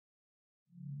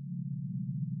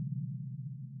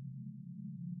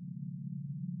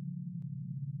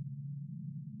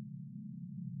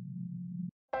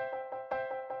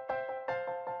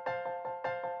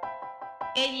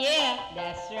And yeah,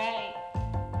 that's right.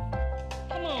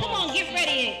 Come on, get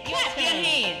ready and clap your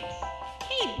hands.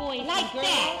 Hey, boys, like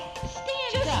that.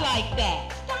 Stand just up. Like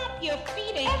that. Stomp your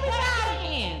feet and clap your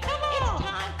hands. Come on. It's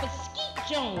time for Skeet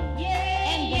Jones. Yeah,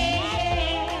 and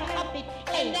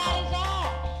and that is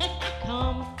all.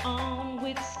 Come on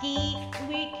with Skeet,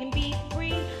 we can be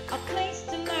free. A place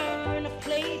to learn, a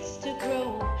place to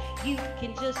grow. You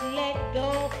can just let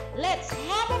go. Let's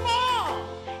have a ball.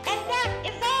 And that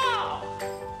is all.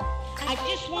 I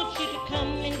just want you to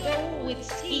come and go with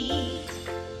Skeet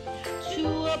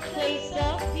to a place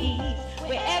of peace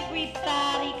where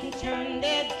everybody can turn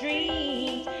their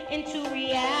dreams into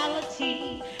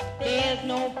reality. There's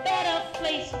no better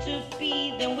place to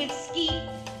be than with Skeet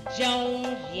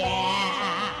Jones,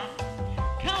 yeah.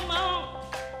 Come on,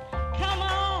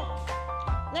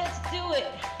 let's do it.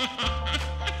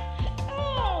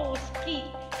 Oh, Skeet,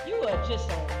 you are just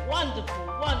a wonderful,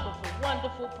 wonderful,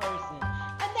 wonderful person.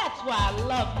 And that's why I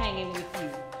love hanging with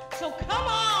you. So come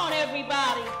on,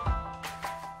 everybody.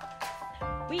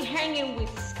 We hanging with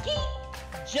Skeet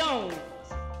Jones,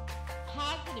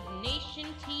 Positive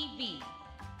Nation TV.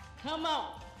 Come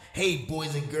on. Hey,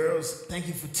 boys and girls, thank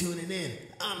you for tuning in.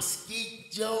 I'm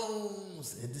Skeet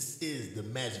Jones, and this is the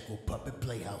Magical Puppet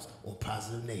Playhouse on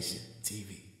Positive Nation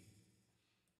TV.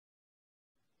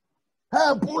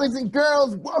 Hi, boys and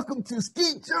girls. Welcome to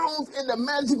Skeet Jones and the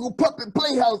Magical Puppet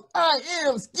Playhouse. I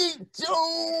am Skeet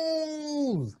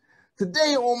Jones.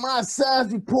 Today on my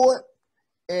size report,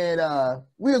 and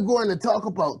we are going to talk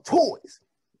about toys.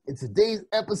 And today's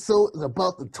episode is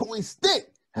about the toy stick.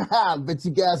 I bet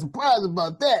you guys are surprised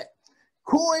about that.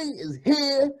 KORY is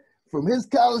here from his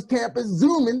college campus,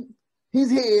 Zooming.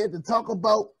 He's here to talk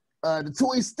about the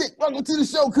toy stick. Welcome to the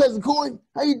show, Cousin KORY.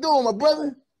 How you doing, my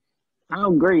brother?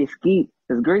 I'm great, Skeet.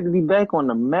 It's great to be back on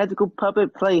the Magical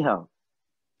Puppet Playhouse.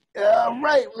 All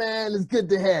right, man. It's good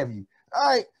to have you. All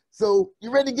right, so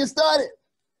you ready to get started?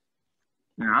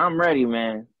 Now, I'm ready,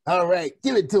 man. All right,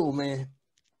 give it to him, man.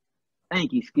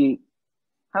 Thank you, Skeet.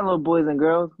 Hello, boys and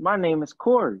girls. My name is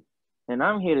KORY, and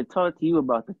I'm here to talk to you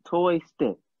about the toy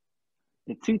stick.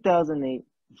 In 2008,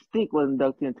 the stick was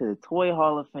inducted into the Toy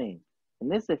Hall of Fame, and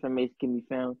this information can be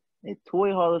found at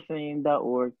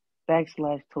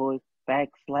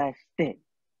toyhalloffame.org/toys/stick.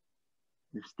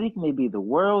 The stick may be the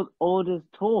world's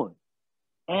oldest toy.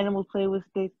 Animals play with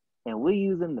sticks, and we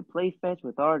use them to play fetch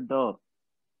with our dogs.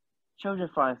 Children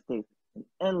find sticks an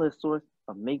endless source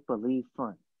of make-believe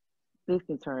fun. Sticks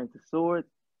can turn into swords,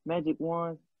 magic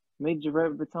wands, major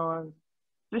batons,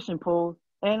 fishing poles,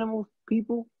 animals,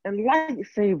 people, and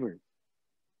lightsabers.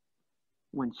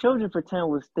 When children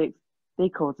pretend with sticks, they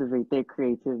cultivate their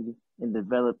creativity and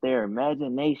develop their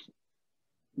imagination.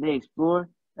 They explore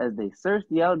as they search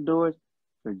the outdoors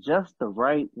for just the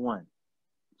right one.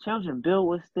 Children build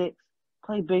with sticks,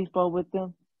 play baseball with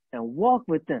them, and walk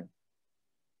with them.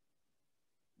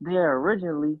 They are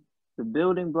originally the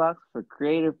building blocks for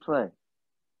creative play.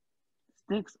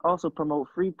 Sticks also promote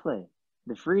free play,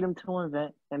 the freedom to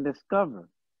invent and discover.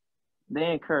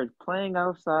 They encourage playing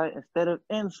outside instead of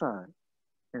inside.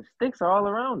 And sticks are all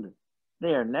around us.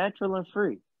 They are natural and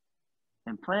free.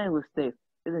 And playing with sticks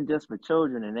isn't just for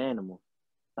children and animals.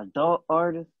 Adult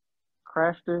artists,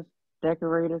 crafters,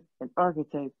 decorators, and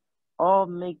architects all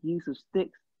make use of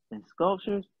sticks in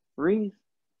sculptures, wreaths,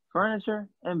 furniture,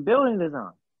 and building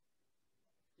design.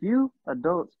 Few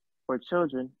adults or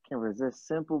children can resist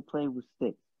simple play with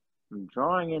sticks, from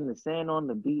drawing in the sand on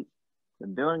the beach to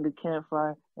building a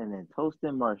campfire and then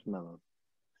toasting marshmallows.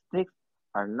 Sticks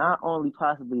are not only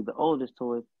possibly the oldest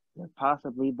toys, they're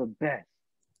possibly the best.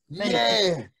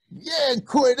 Yeah,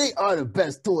 KORY, they are the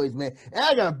best toys, man. And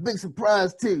I got a big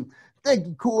surprise, too. Thank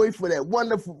you, KORY, for that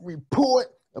wonderful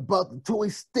report about the toy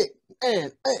stick.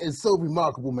 And that is so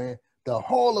remarkable, man. The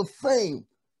Hall of Fame,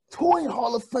 Toy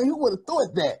Hall of Fame. Who would have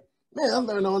thought that? Man, I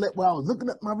learned all that while I was looking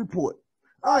up my report.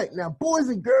 All right, now, boys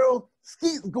and girls,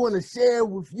 Skeet's going to share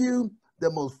with you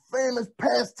the most famous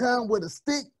pastime with a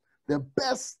stick, the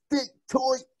best stick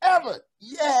toy ever.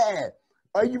 Yeah.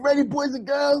 Are you ready, boys and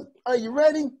girls? Are you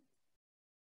ready?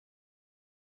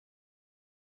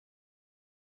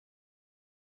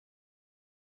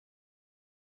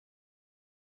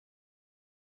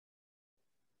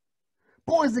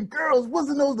 Boys and girls,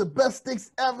 wasn't those the best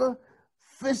sticks ever?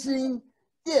 Fishing,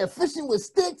 yeah, fishing with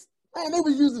sticks. Man, they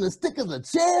was using a stick as a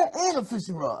chair and a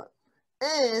fishing rod.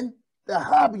 And the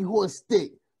hobby horse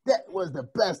stick, that was the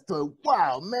best toy.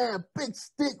 Wow, man, big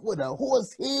stick with a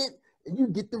horse head, and you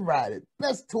get to ride it.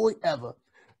 Best toy ever.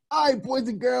 All right, boys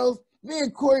and girls, me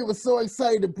and KORY were so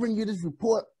excited to bring you this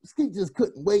report. Skeet just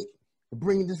couldn't wait to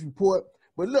bring you this report.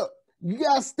 But look, You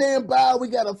guys stand by. We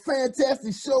got a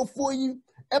fantastic show for you.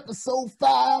 Episode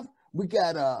 5. We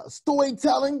got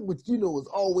storytelling, which you know is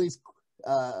always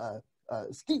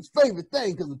Skeet's favorite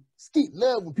thing because Skeet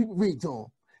loves when people read to him.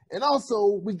 And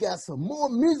also, we got some more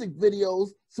music videos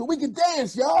so we can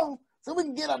dance, y'all. So we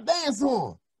can get our dance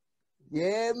on.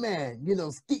 Yeah, man. You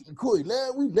know, Skeet and KORY,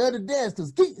 we love to dance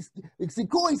because see,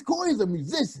 KORY's a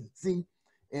musician, see?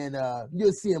 And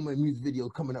you'll see him in a music video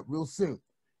coming up real soon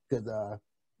because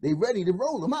they ready to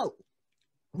roll them out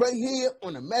right here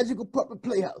on the Magical Puppet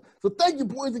Playhouse. So thank you,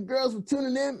 boys and girls, for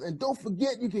tuning in. And don't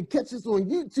forget, you can catch us on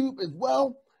YouTube as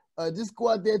well. Just go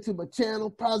out there to my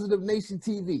channel, Positive Nation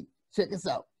TV. Check us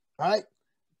out. All right?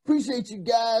 Appreciate you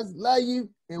guys. Love you.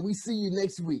 And we see you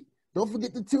next week. Don't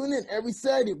forget to tune in every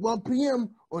Saturday at 1 p.m.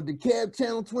 on the Cab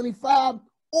Channel 25,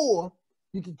 or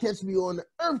you can catch me on the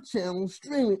Earth Channel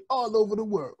streaming all over the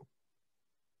world.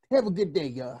 Have a good day,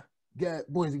 y'all.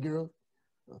 Boys and girls.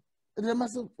 Is that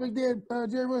myself right there,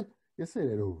 Jerry? Yeah, say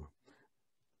that over.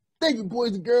 Thank you,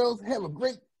 boys and girls. Have a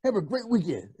great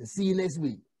weekend, and see you next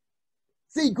week.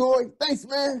 See you, KORY. Thanks,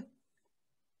 man.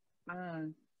 Bye.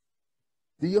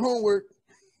 Do your homework.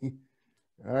 All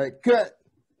right, cut.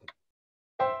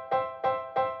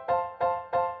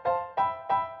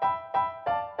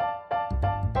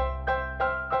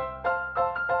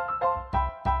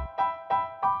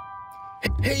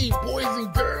 Hey, boys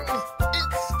and girls,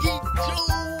 it's Skeet Jones,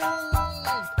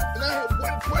 and I have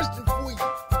one question for you.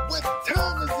 What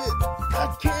time is it?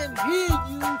 I can't hear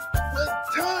you. What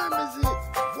time is it?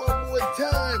 One more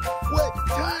time. What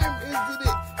time is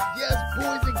it? Yes,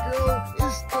 boys and girls,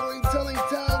 it's storytelling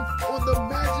time on the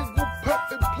Magical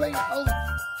Puppet Playhouse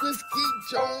with Skeet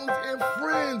Jones and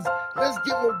friends. Let's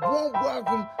give a warm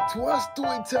welcome to our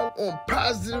storyteller on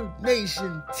Positive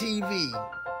Nation TV.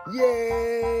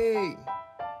 Yay!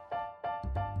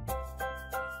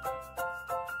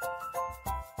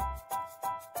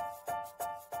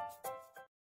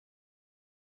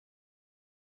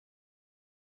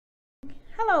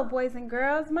 Hello, boys and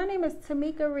girls. My name is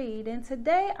TOMIKA REID, and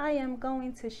today I am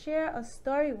going to share a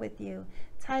story with you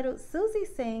titled Susie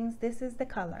Sings, This is the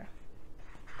Color.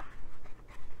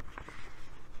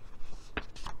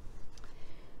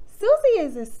 Susie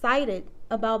is excited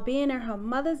about being in her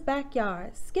mother's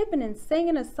backyard, skipping and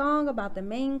singing a song about the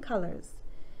main colors.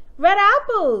 Red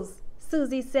apples,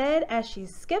 Susie said as she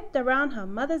skipped around her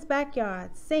mother's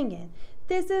backyard, singing,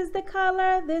 this is the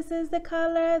color, this is the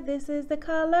color, this is the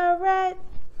color red.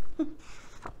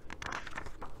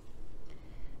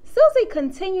 Susie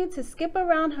continued to skip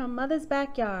around her mother's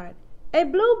backyard. A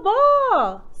blue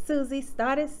ball, Susie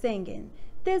started singing.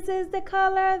 This is the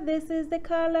color, this is the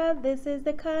color, this is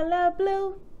the color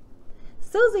blue.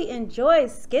 Susie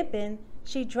enjoyed skipping.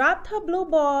 She dropped her blue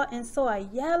ball and saw a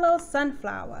yellow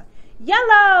sunflower.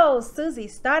 Yellow, Susie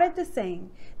started to sing.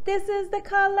 This is the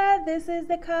color, this is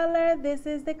the color, this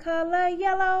is the color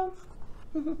yellow.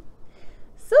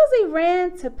 Susie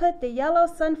ran to put the yellow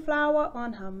sunflower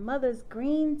on her mother's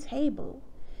green table.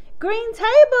 Green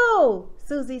table,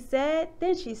 Susie said.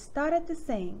 Then she started to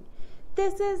sing.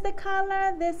 This is the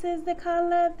color, this is the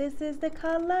color, this is the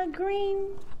color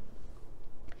green.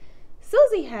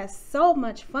 Susie had so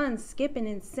much fun skipping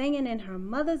and singing in her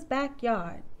mother's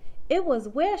backyard. It was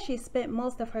where she spent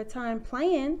most of her time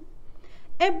playing.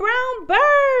 A brown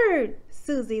bird,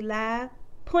 Susie laughed,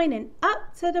 pointing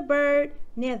up to the bird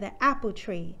near the apple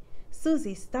tree.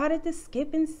 Susie started to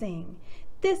skip and sing.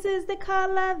 This is the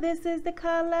color, this is the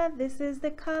color, this is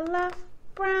the color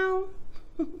brown.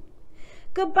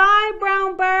 Goodbye,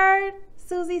 brown bird,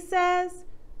 Susie says.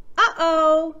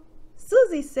 Uh-oh,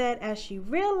 Susie said as she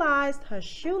realized her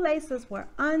shoelaces were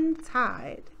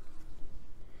untied.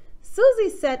 Susie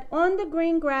sat on the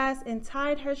green grass and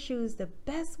tied her shoes the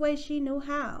best way she knew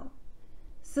how.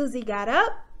 Susie got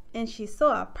up and she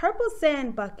saw a purple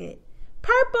sand bucket.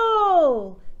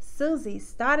 Purple! Susie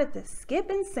started to skip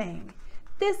and sing.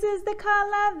 This is the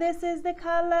color, this is the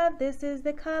color, this is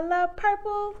the color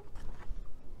purple.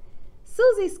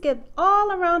 Susie skipped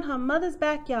all around her mother's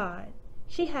backyard.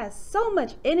 She had so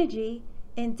much energy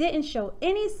and didn't show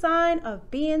any sign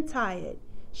of being tired.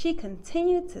 She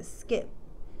continued to skip.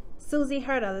 Susie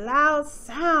heard a loud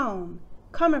sound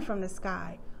coming from the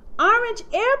sky. Orange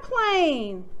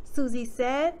airplane, Susie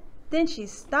said. Then she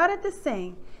started to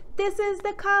sing. This is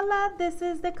the color, this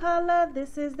is the color,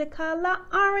 this is the color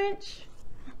orange.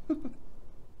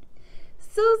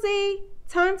 Susie,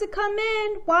 time to come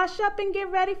in, wash up and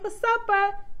get ready for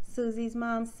supper, Susie's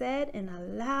mom said in a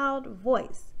loud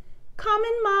voice.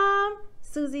 Coming, Mom,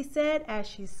 Susie said as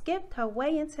she skipped her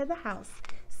way into the house,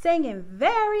 singing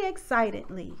very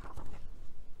excitedly.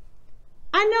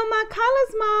 I know my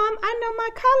colors, Mom. I know my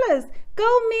colors.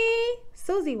 Go me.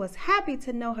 Susie was happy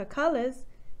to know her colors.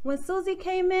 When Susie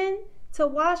came in to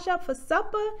wash up for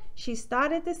supper, she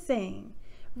started to sing.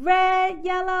 Red,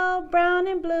 yellow, brown,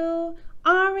 and blue,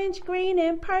 orange, green,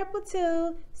 and purple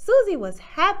too. Susie was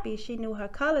happy she knew her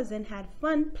colors and had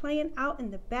fun playing out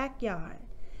in the backyard.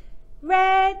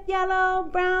 Red, yellow,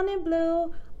 brown, and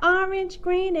blue, orange,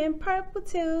 green, and purple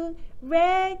too.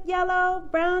 Red, yellow,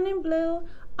 brown, and blue,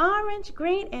 orange,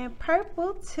 green, and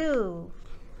purple too.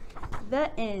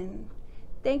 The end.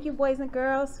 Thank you, boys and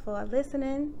girls, for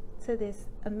listening to this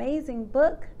amazing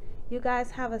book. You guys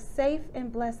have a safe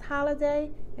and blessed holiday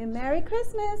and Merry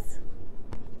Christmas.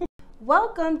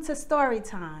 Welcome to Story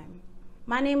Time.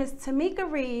 My name is TOMIKA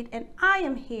REID, and I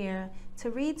am here to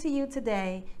read to you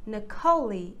today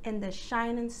NICOLLI and the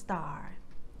Shining Star.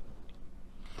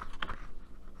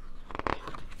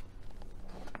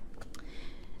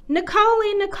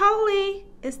 NICOLLI, NICOLLI,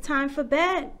 it's time for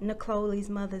bed, NICOLLI's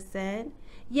mother said.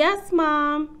 Yes,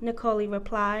 Mom, NICOLLI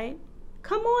replied.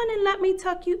 Come on and let me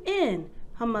tuck you in,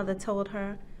 her mother told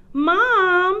her.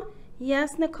 Mom!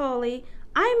 Yes, NICOLLI,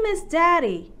 I miss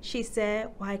Daddy, she said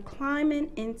while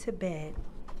climbing into bed.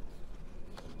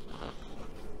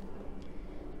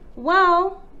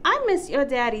 Well, I miss your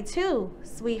daddy too,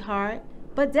 sweetheart,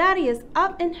 but Daddy is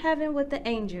up in heaven with the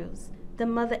angels, the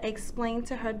mother explained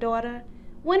to her daughter.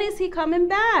 When is he coming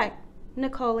back?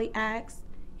 NICOLLI asked.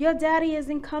 Your daddy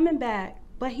isn't coming back,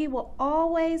 but he will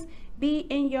always be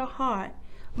in your heart.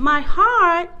 My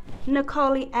heart?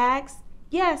 NICOLLI asked.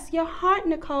 Yes, your heart,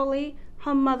 NICOLLI,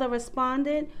 her mother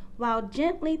responded while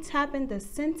gently tapping the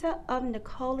center of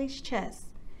NICOLLI's chest.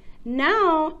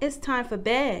 Now it's time for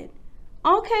bed.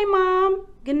 Okay, Mom.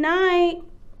 Good night.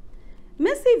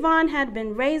 Miss Yvonne had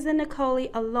been raising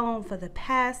NICOLLI alone for the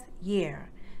past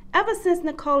year, ever since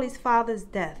NICOLLI's father's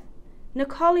death.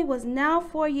 NICOLLI was now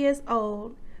 4 years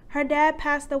old. Her dad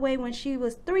passed away when she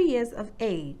was 3 years of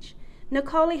age.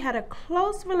 NICOLLI had a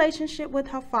close relationship with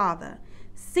her father,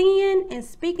 seeing and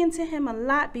speaking to him a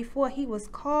lot before he was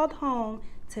called home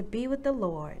to be with the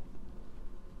Lord.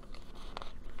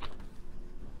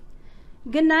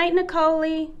 Good night,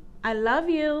 NICOLLI. I love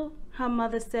you, her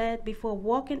mother said before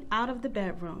walking out of the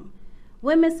bedroom.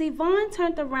 When Miss Yvonne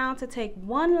turned around to take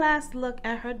one last look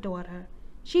at her daughter,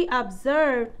 she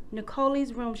observed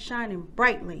NICOLLI's room shining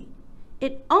brightly.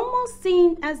 It almost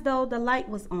seemed as though the light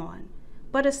was on,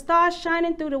 but a star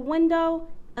shining through the window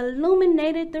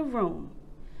illuminated the room.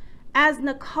 As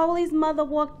NICOLLI's mother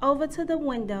walked over to the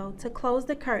window to close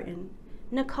the curtain,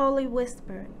 NICOLLI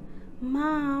whispered,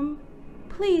 Mom,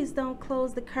 please don't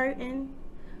close the curtain.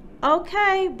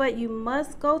 Okay, but you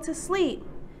must go to sleep.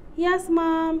 Yes,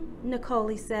 Mom,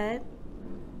 NICOLLI said.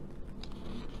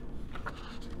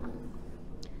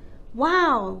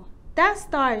 Wow, that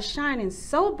star is shining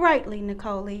so brightly,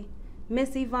 NICOLLI,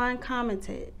 Miss Yvonne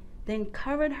commented, then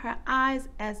covered her eyes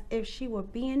as if she were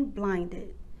being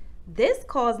blinded. This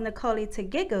caused NICOLLI to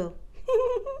giggle.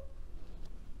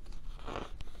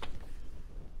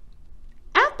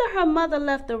 After her mother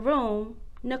left the room,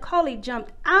 NICOLLI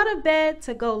jumped out of bed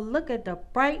to go look at the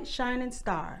bright shining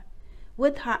star.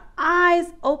 With her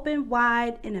eyes open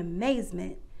wide in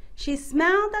amazement, she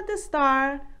smiled at the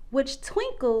star, which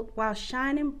twinkled while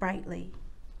shining brightly.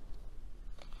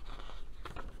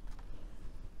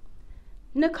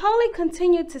 NICOLLI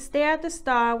continued to stare at the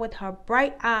star with her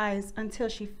bright eyes until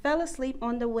she fell asleep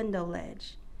on the window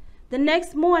ledge. The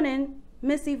next morning,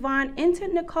 Miss Yvonne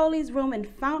entered NICOLLI's room and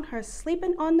found her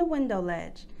sleeping on the window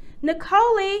ledge.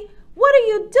 NICOLLI, what are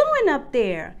you doing up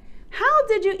there? How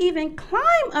did you even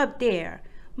climb up there?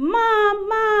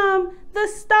 Mom, the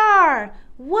star.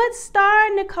 What star?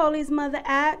 NICOLLI's mother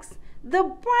asked. The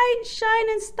bright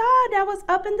shining star that was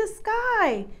up in the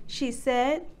sky, she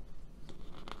said.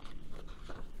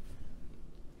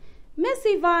 Miss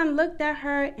Yvonne looked at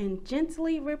her and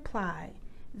gently replied,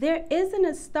 There isn't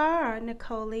a star,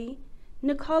 NICOLLI.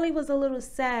 NICOLLI was a little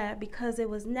sad because it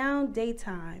was now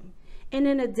daytime, and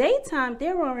in the daytime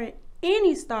there weren't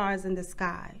any stars in the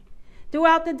sky.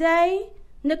 Throughout the day,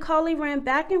 NICOLLI ran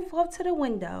back and forth to the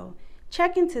window,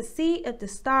 checking to see if the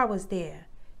star was there.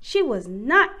 She was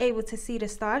not able to see the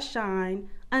star shine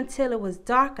until it was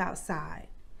dark outside.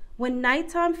 When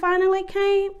nighttime finally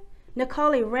came,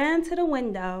 NICOLLI ran to the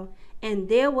window, and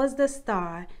there was the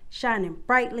star shining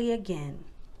brightly again.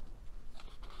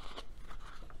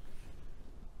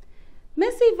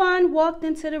 Miss Yvonne walked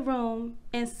into the room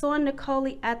and saw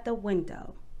NICOLLI at the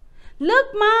window. Look,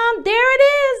 Mom, there it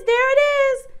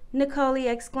is, NICOLLI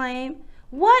exclaimed.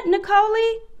 What,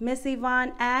 NICOLLI? Miss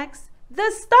Yvonne asked. The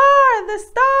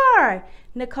star,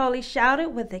 NICOLLI shouted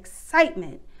with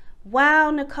excitement.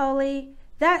 Wow, NICOLLI,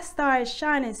 That star is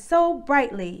shining so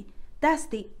brightly. That's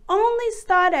the only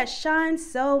star that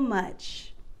shines so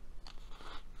much.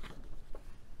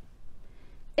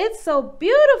 It's so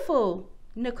beautiful,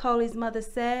 NICOLLI's mother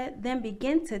said, then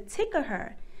began to tickle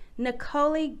her.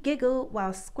 NICOLLI giggled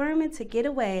while squirming to get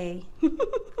away.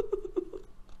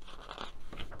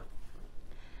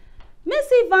 Miss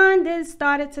Yvonne then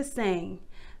started to sing.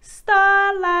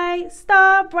 Starlight,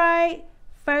 star bright,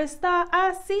 first star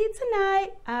I see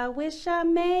tonight. I wish I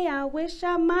may, I wish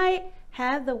I might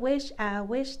have the wish I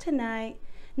wish tonight.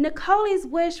 NICOLLI's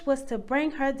wish was to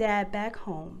bring her dad back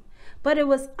home, but it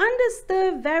was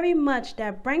understood very much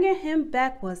that bringing him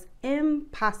back was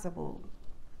impossible.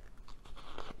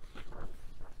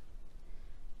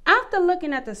 After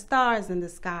looking at the stars in the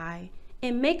sky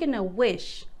and making a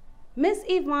wish, Miss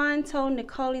Yvonne told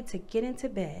NICOLLI to get into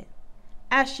bed.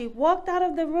 As she walked out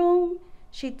of the room,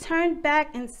 she turned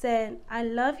back and said, I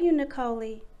love you,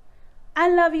 NICOLLI. I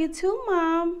love you too,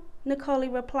 Mom,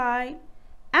 NICOLLI replied.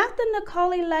 After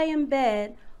NICOLLI lay in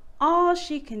bed, all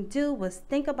she can do was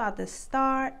think about the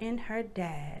star in her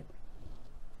dad.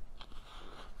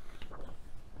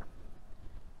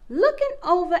 Looking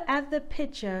over at the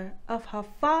picture of her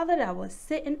father that was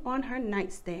sitting on her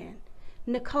nightstand,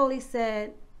 NICOLLI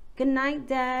said, Good night,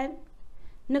 Dad.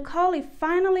 NICOLLI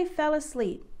finally fell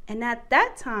asleep, and at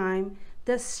that time,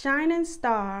 the shining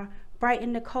star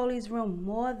brightened NICOLLI's room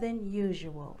more than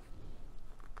usual.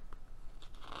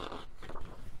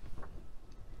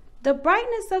 The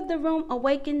brightness of the room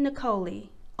awakened NICOLLI.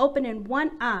 Opening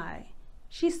one eye,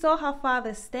 she saw her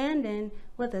father standing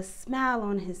with a smile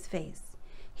on his face.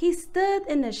 He stood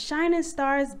in the shining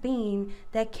star's beam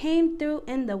that came through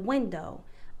in the window,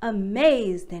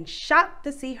 amazed and shocked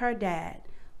to see her dad.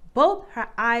 Both her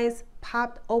eyes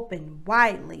popped open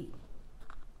widely.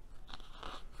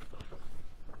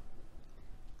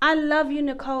 I love you,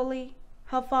 NICOLLI,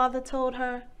 her father told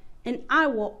her, and I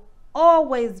will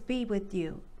always be with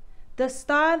you. The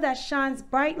star that shines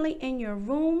brightly in your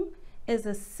room is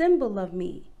a symbol of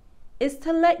me. It's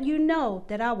to let you know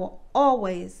that I will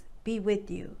always be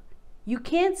with you. You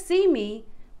can't see me,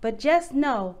 but just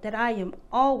know that I am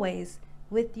always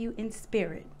with you in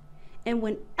spirit. And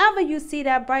whenever you see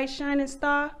that bright shining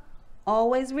star,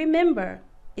 always remember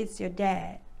it's your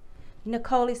dad.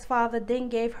 NICOLLI's father then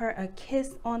gave her a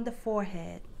kiss on the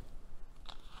forehead.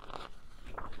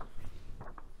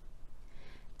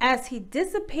 As he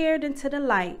disappeared into the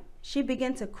light, she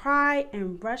began to cry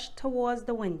and rushed towards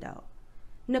the window.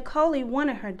 NICOLLI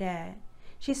wanted her dad.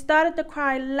 She started to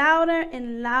cry louder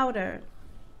and louder.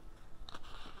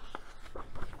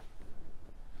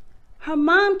 Her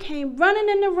mom came running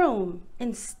in the room,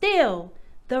 and still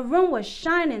the room was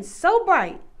shining so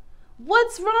bright.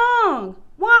 What's wrong?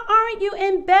 Why aren't you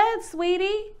in bed,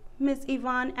 sweetie? Miss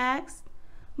Yvonne asked.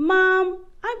 Mom,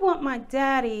 I want my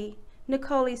daddy,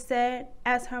 NICOLLI said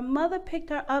as her mother picked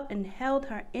her up and held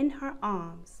her in her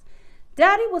arms.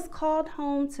 Daddy was called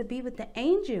home to be with the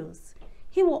angels.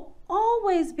 He will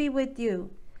always be with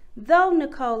you. Though,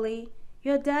 NICOLLI,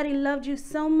 your daddy loved you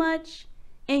so much,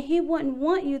 and he wouldn't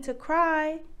want you to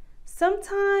cry.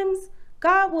 Sometimes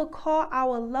God will call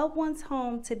our loved ones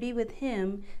home to be with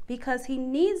him because he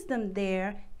needs them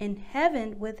there in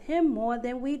heaven with him more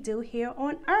than we do here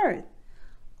on earth.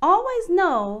 Always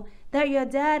know that your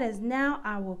dad is now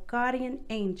our guardian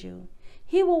angel.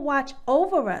 He will watch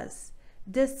over us.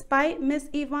 Despite Miss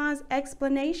Yvonne's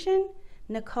explanation,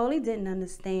 NICOLLI didn't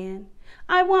understand.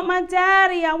 I want my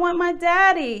daddy, I want my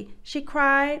daddy, she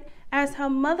cried as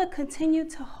her mother continued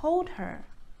to hold her.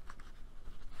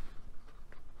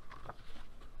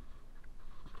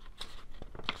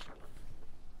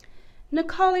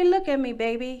 NICOLLI, look at me,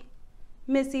 baby,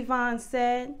 Miss Yvonne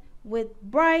said. With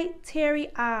bright, teary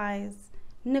eyes,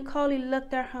 NICOLLI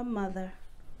looked at her mother.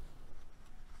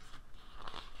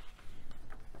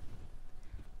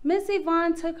 Miss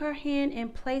Yvonne took her hand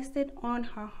and placed it on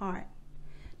her heart.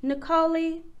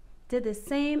 NICOLLI did the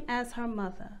same as her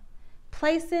mother,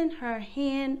 placing her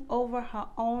hand over her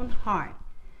own heart.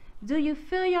 Do you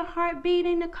feel your heart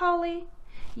beating, NICOLLI?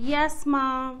 Yes,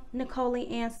 Mom, NICOLLI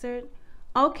answered.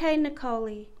 Okay,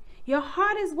 NICOLLI, your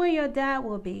heart is where your dad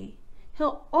will be.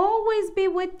 He'll always be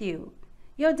with you.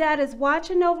 Your dad is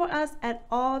watching over us at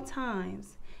all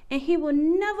times, and he will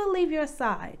never leave your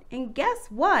side. And guess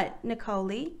what,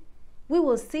 NICOLLI? We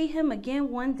will see him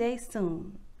again one day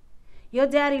soon. Your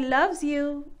daddy loves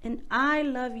you, and I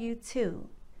love you too,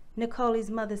 NICOLLI's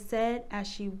mother said as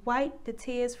she wiped the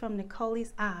tears from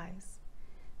NICOLLI's eyes.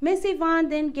 Miss Yvonne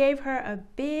then gave her a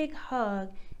big hug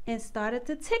and started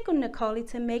to tickle NICOLLI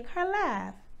to make her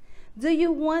laugh. Do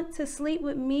you want to sleep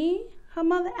with me? Her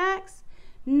mother asked.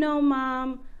 No,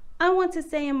 Mom, I want to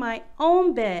stay in my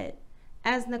own bed.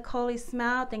 As NICOLLI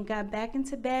smiled and got back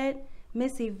into bed,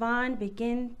 Miss Yvonne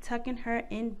began tucking her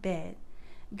in bed.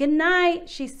 "Good night,"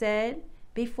 she said,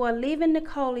 before leaving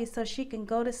NICOLLI so she can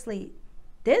go to sleep.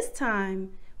 This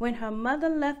time, when her mother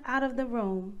left out of the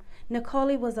room,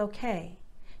 NICOLLI was okay.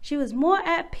 She was more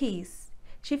at peace.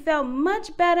 She felt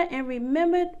much better and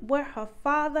remembered what her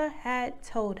father had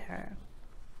told her.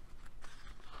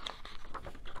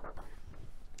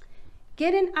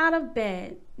 Getting out of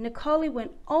bed, NICOLLI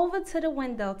went over to the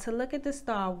window to look at the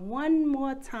star one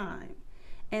more time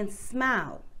and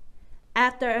smiled.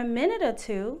 After a minute or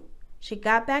two, she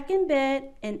got back in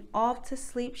bed and off to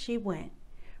sleep she went,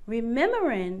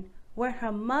 remembering what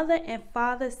her mother and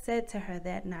father said to her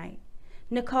that night.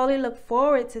 NICOLLI looked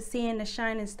forward to seeing the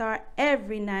shining star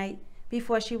every night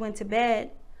before she went to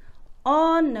bed.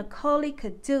 All NICOLLI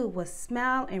could do was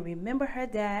smile and remember her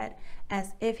dad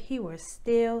as if he were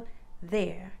still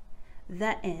there.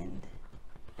 The end.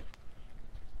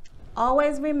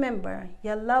 Always remember,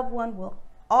 your loved one will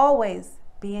always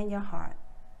be in your heart.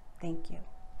 Thank you.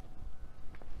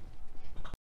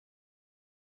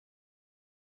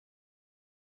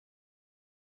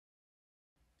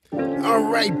 All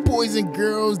right, boys and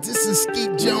girls, this is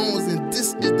Skeet Jones, and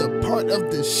this is the part of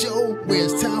the show where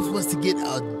it's time for us to get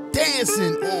our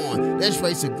dancing on. That's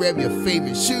right, so grab your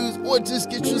favorite shoes or just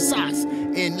get your socks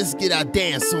and let's get our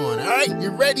dance on. All right, you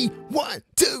ready? 1,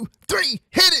 2, 3,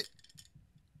 hit it!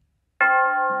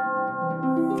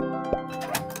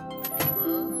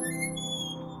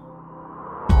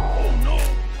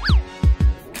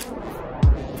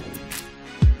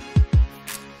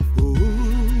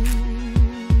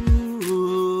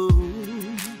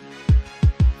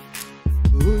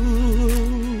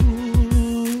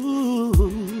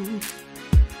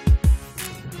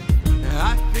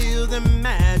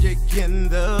 In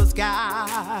the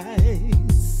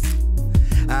skies,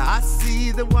 I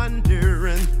see the wonder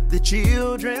in the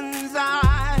children's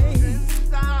eyes.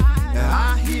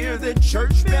 I hear the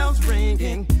church bells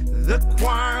ringing, the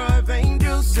choir of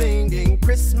angels singing.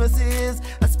 Christmas is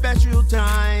a special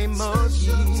time of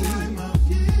year.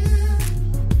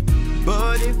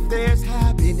 But if there's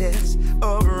happiness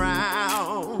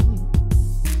around,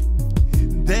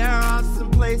 there are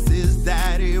some places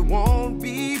that it won't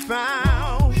be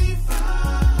found.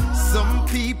 Some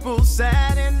people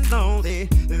sad and lonely,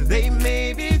 they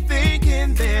may be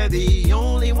thinking they're the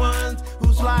only ones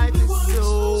whose life is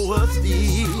so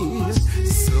austere.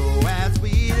 So as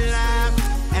we laugh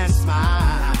and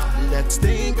smile, let's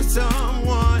think of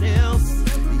someone else.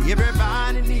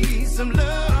 Everybody needs some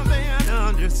love and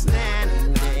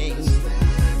understanding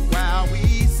while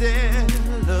we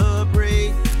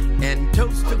celebrate and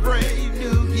toast a brave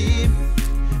new year.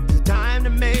 The time to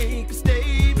make a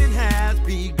statement has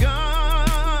begun,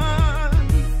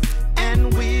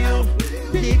 and we'll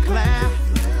declare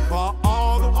for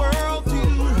all the world to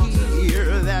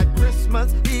hear that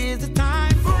Christmas is a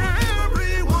time for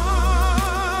everyone.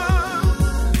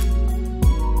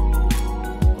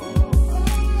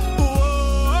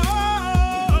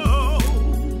 Whoa.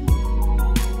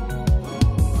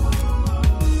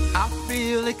 I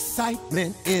feel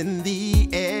excitement in the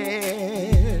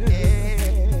air,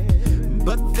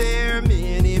 but there are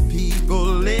many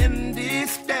people in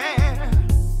despair.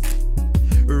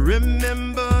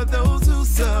 Remember those who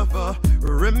suffer,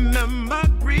 remember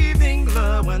grieving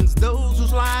loved ones, those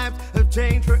whose lives have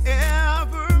changed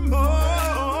forevermore.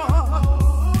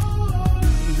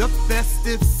 The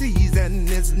festive season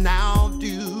is now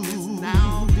due,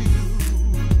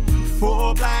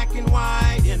 for black and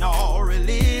white in all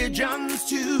religions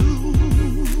too.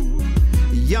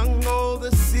 Young, old,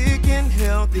 the sick and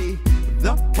healthy,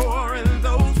 the poor and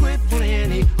those with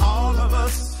plenty, all of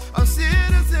us are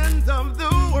citizens of the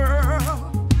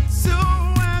world. So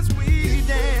as we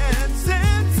dance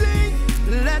and sing,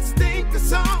 let's think of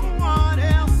someone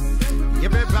else.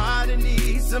 Everybody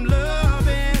needs some love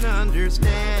and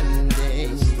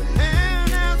understanding.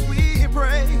 And as we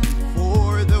pray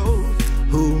for those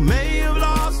who may have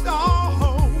lost all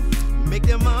hope, make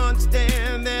them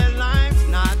understand their life's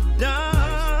not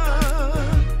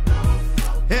done.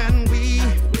 And we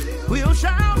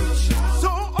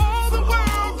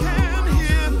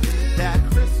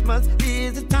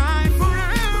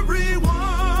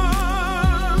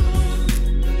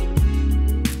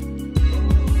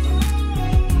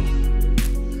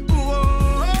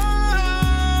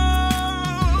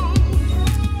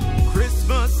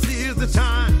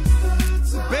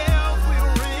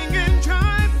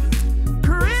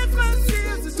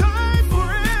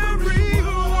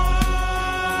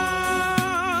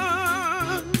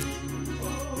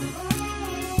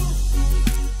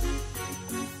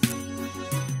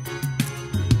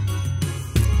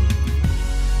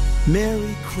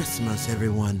Merry Christmas,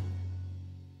 everyone.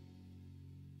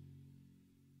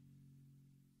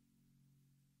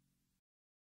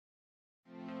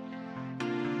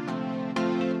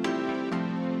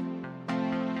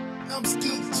 I'm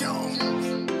Skeet Jones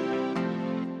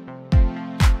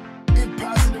in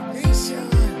Positive Nation.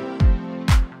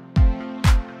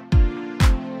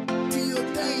 Do your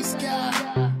thing, Sky.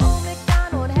 Old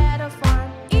MacDonald had a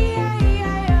farm,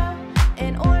 E-I-E-I-O.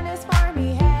 And on his farm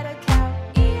he had a cow,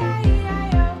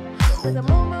 E-I-E-I-O. With a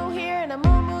moo-moo here and a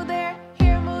moo-moo there,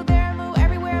 here a moo, there a moo,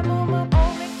 everywhere a moo-moo.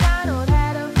 Old MacDonald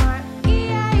had a farm,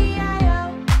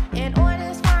 E-I-E-I-O. And on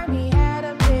his farm he had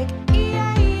a pig,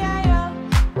 E-I-E-I-O.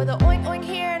 With a oink oink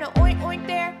here and a oink oink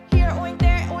there, here a oink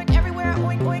there, oink everywhere,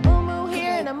 oink oink. Moo moo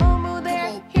here and a moo moo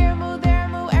there, here a moo there a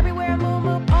moo, everywhere a moo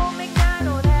moo. Old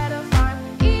MacDonald had a farm,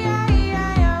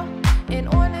 E-I-E-I-O. And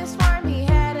on his farm he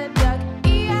had a duck,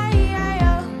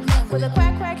 E-I-E-I-O. With a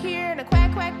quack quack here and a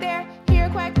quack quack there, here a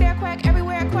quack there quack,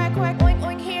 everywhere a quack quack. Oink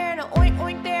oink here and a oink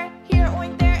oink there, here a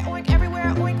oink there, oink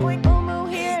everywhere, oink oink. Moo moo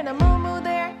here and a moo moo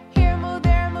there, here a moo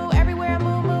there a moo, everywhere a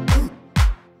moo moo.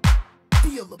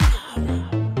 Feel the power.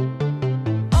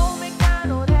 Old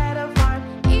MacDonald had a farm,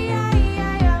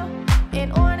 E-I-E-I-O.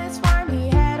 And on his farm he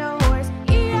had a horse,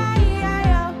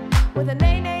 E-I-E-I-O. With a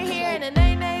neigh-neigh here and a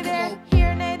neigh-neigh there, here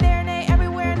a neigh, there a neigh,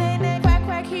 everywhere a neigh-neigh. Quack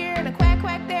quack here and a quack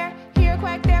quack there, here a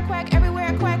quack there quack,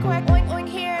 everywhere a quack quack. Oink oink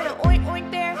here and a oink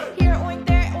oink there, here a oink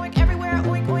there, oink everywhere a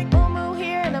oink oink. Moo moo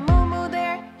here and a moo moo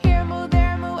there, here a moo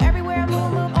there a moo, everywhere a moo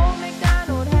moo. Old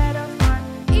MacDonald had a farm,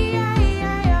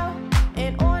 E-I-E-I-O.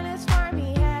 And on his farm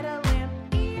he had a lamb,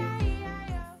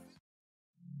 E-I-E-I-O.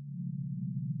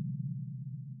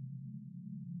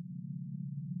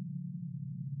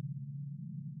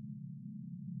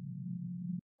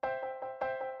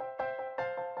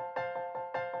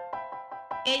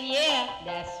 Yeah,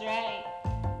 that's right.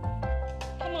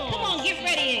 Come on, get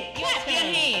ready and clap your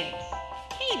hands.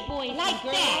 Hey, boy, like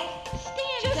that.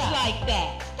 Stand just up. Like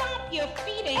that. Stomp your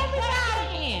feet and clap your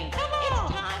hands. Come on.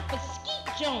 It's time for Skeet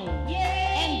Jones.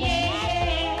 Yeah, and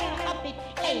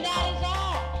and that is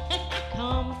all.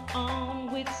 Come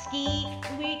on with Skeet,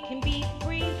 we can be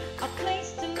free. A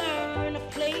place to learn, a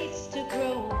place to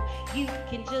grow. You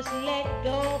can just let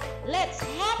go. Let's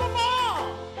have a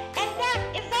ball. And that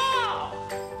is all.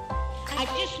 I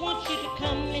just want you to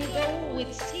come and go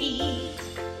with Skeet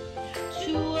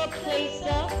to a place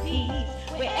of peace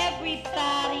where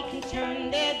everybody can turn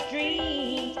their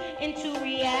dreams into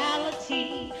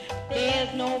reality.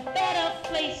 There's no better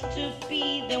place to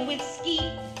be than with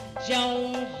Skeet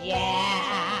Jones,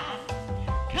 yeah.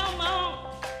 Come on,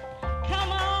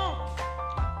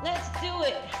 let's do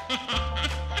it.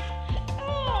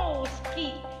 Oh,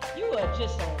 Skeet, you are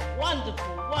just a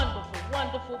wonderful, wonderful,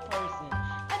 wonderful person.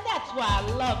 And that's why I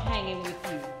love hanging with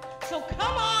you. So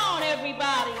come on,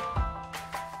 everybody.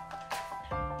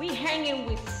 We hanging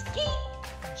with Skeet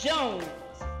Jones,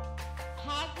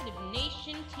 Positive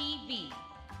Nation TV.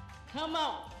 Come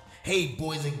on. Hey,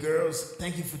 boys and girls,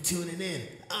 thank you for tuning in.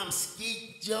 I'm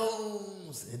Skeet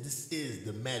Jones, and this is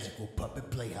the Magical Puppet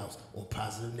Playhouse on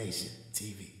Positive Nation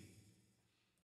TV.